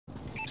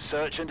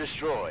Search and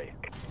destroy.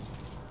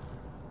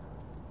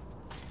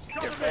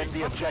 Defend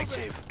the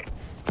objective.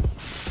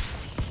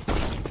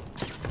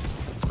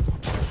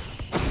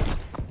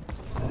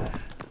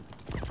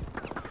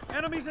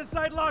 Enemies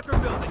inside locker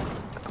building.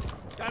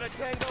 Got a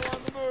tango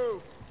on the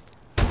move.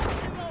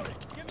 Reloading.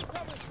 Give me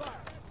cover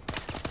fire.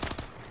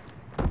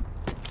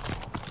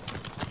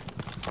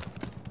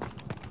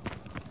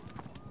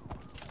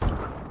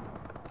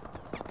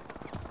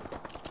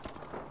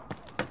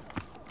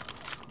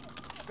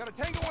 Got a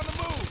tango on the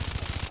move.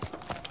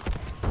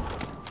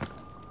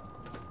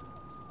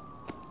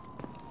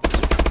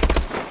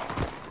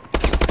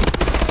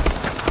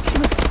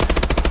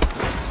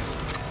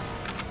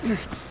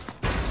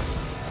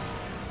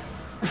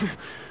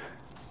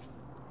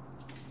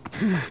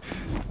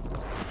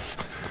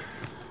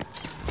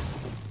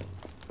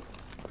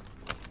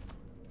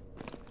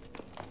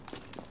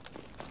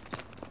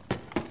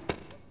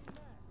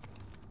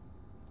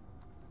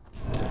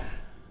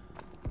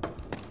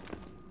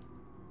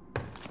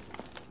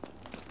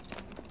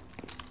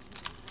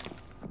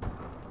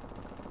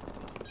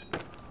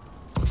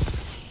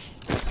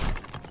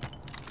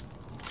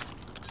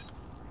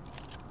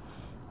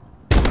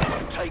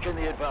 Taking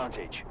the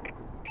advantage.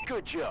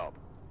 Good job.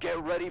 Get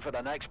ready for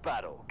the next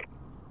battle.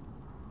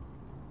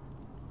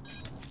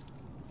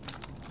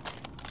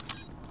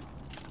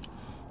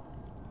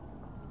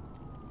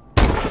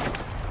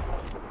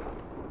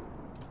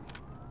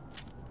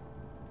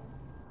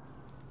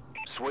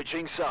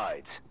 Switching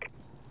sides.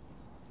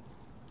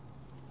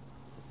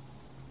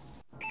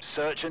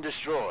 Search and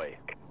destroy.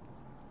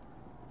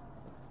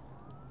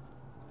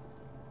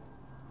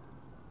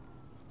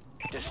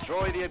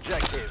 Destroy the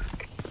objective.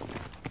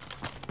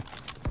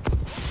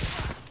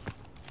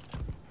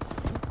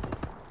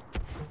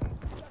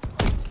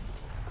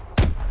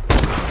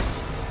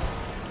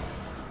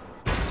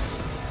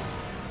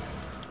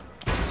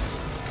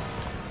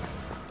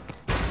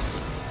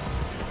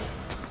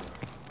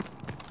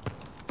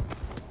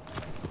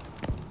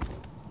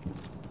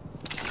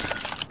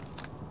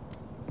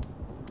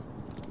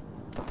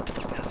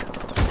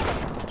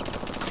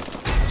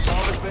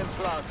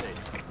 Planted.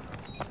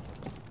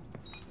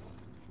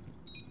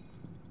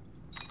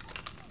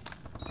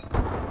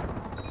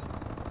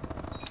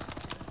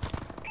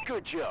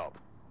 Good job.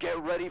 Get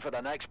ready for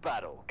the next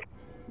battle.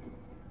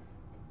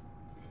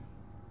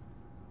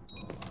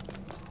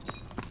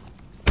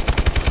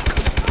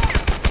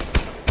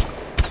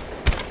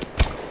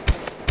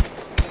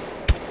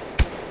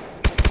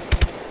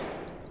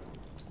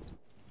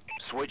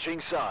 Switching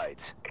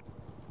sides.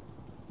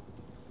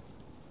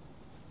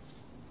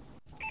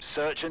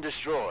 Search and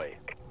destroy.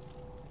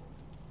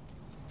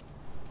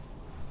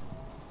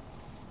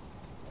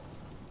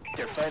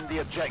 Defend the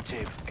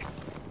objective.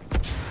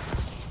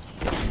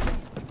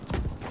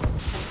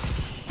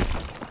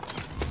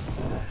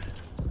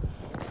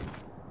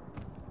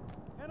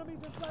 Enemies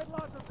inside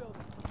locker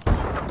building.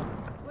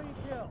 Clean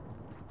kill.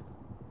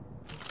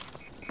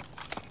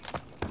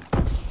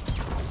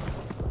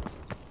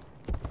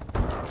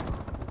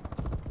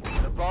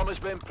 The bomb has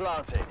been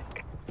planted.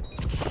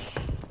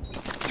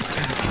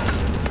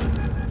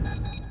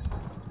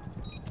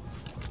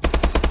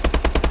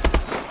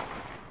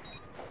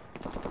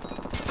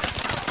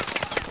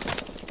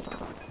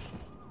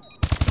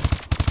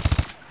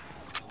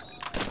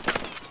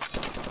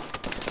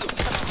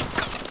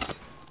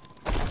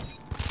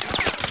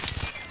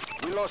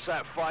 We lost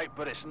that fight,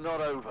 but it's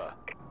not over.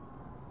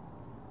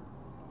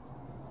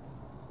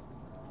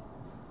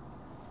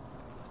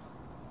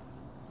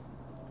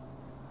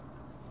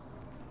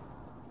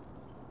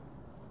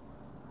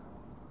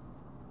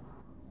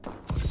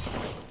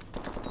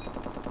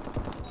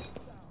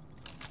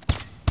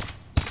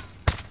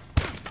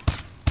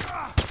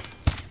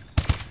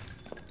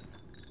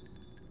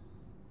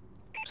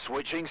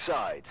 Switching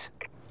sides.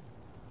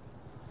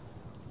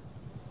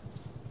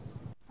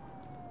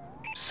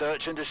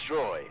 Search and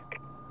destroy.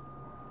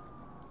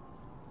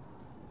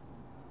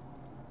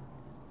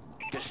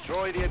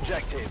 Destroy the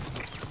objective.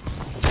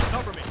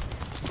 Cover me.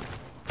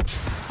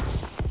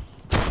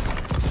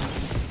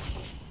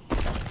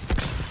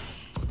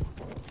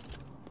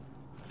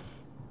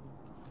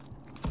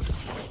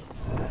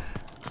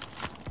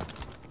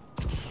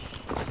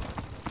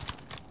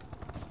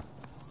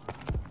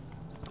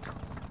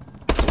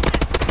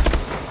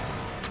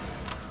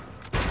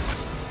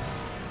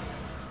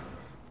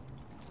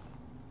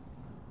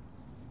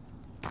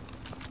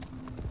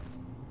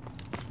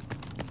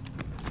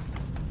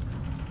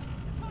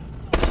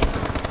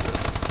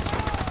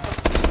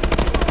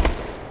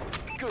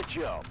 Good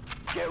job.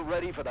 Get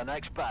ready for the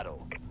next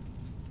battle.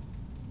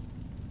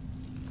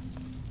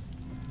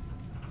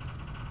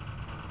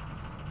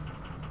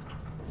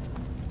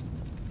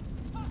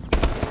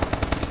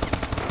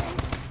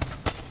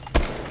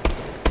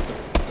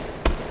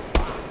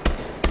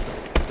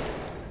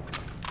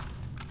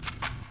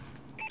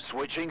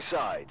 Switching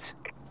sides.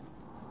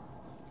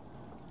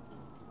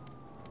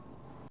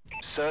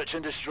 Search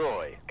and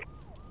destroy.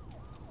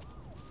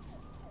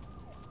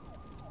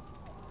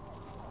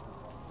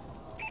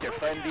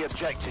 Defend the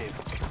objective.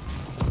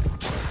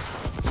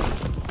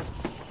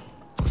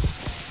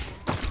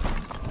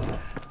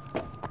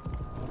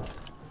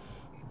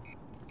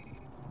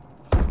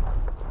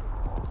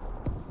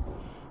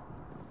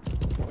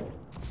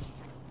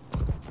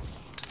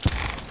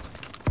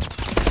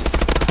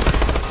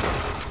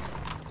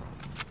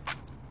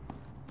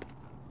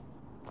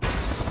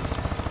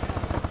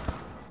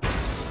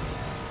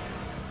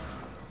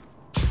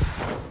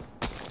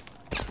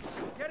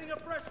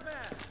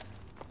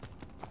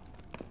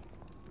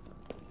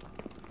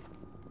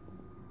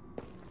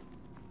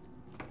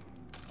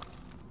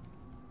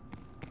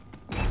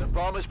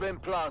 Bomb has been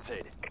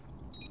planted.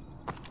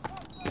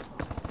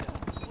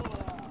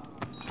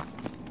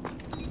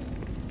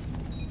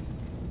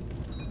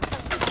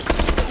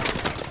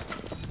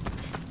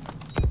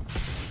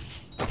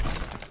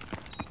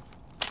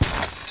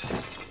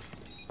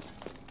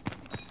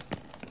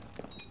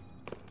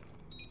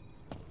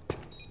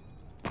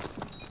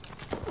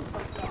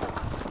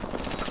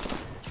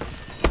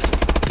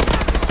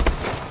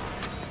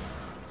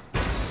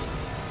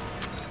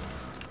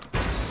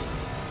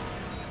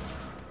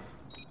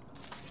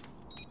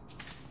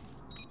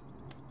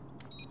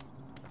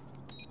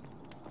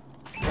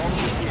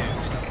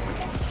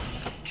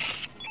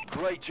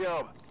 Great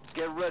job.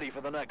 Get ready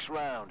for the next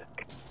round.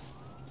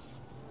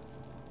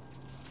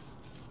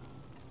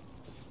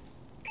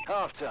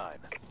 Halftime.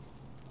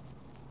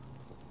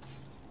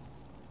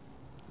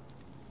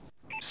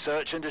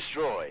 Search and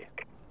destroy.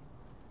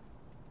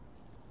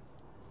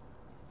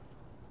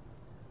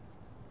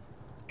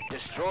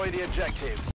 Destroy the objective.